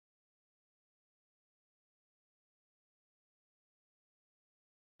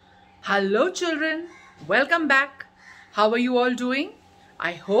Hello children, welcome back. How are you all doing?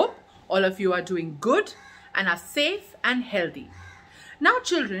 I hope all of you are doing good and are safe and healthy. Now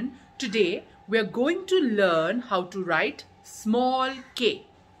children, today we are going to learn how to write small k.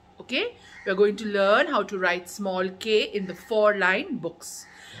 Okay, we are going to learn how to write small k in the 4-line books.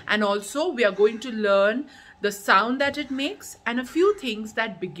 And also we are going to learn the sound that it makes and a few things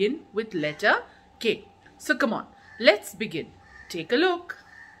that begin with letter K. So come on, let's begin. Take a look.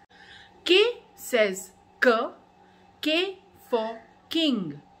 K says K. K for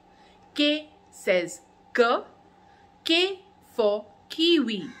king. K says K. K for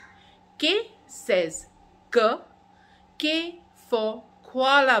kiwi. K says K. K for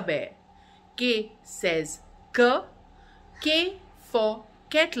koala bear. K says K. K for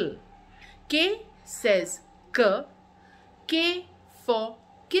kettle. K says K. K for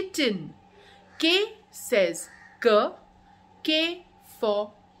kitten. K says K. K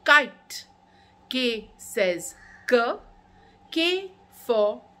for kite. K says K. K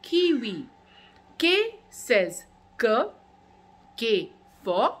for kiwi. K says K. K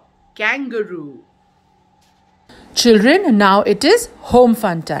for kangaroo. Children, now it is home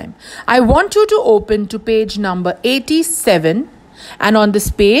fun time. I want you to open to page number 87, and on this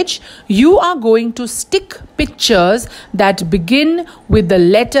page you are going to stick pictures that begin with the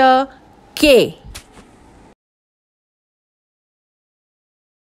letter K.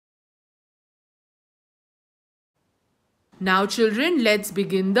 Now children, let's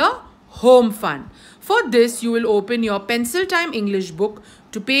begin the home fun. For this, you will open your Pencil Time English book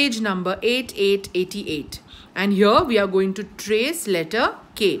to page number 8888. And here we are going to trace letter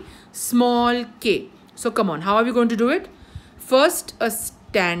K, small k. So come on, how are we going to do it? First a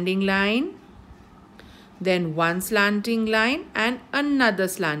standing line, then one slanting line and another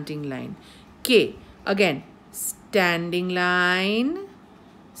slanting line. K. Again, standing line,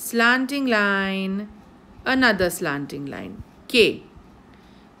 slanting line, another slanting line. K.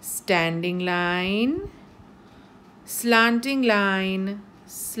 Standing line, slanting line,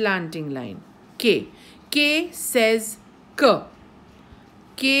 slanting line. K. K says K.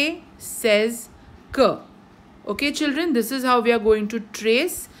 K says K. Okay children, this is how we are going to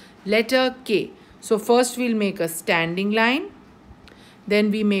trace letter K. So first we'll make a standing line.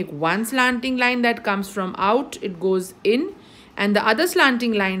 Then we make one slanting line that comes from out, it goes in. And the other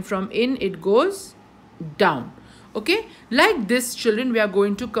slanting line from in, it goes down. Okay, like this children, we are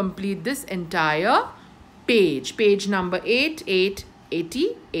going to complete this entire page number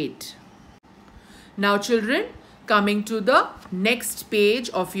 8888. Now children, coming to the next page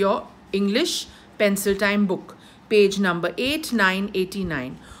of your English Pencil Time book, page number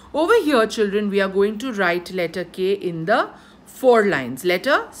 8989. Over here children, we are going to write letter K in the 4 lines,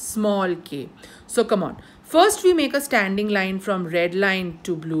 letter small k. So come on, first we make a standing line from red line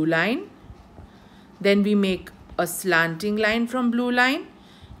to blue line. Then we make a slanting line from blue line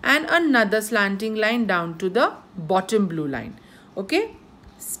and another slanting line down to the bottom blue line. Okay,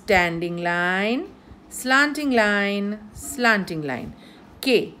 standing line, slanting line, slanting line.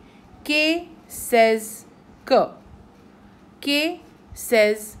 K. K says K. K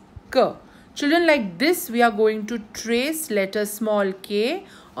says K. Children, like this we are going to trace letter small k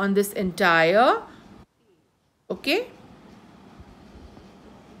on this entire. Okay.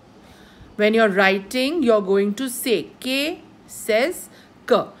 When you're writing, you're going to say K says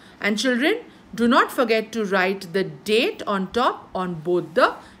K. And children, do not forget to write the date on top on both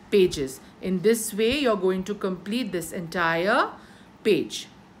the pages. In this way, you're going to complete this entire page.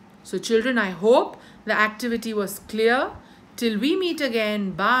 So children, I hope the activity was clear. Till we meet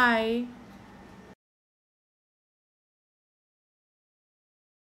again, bye.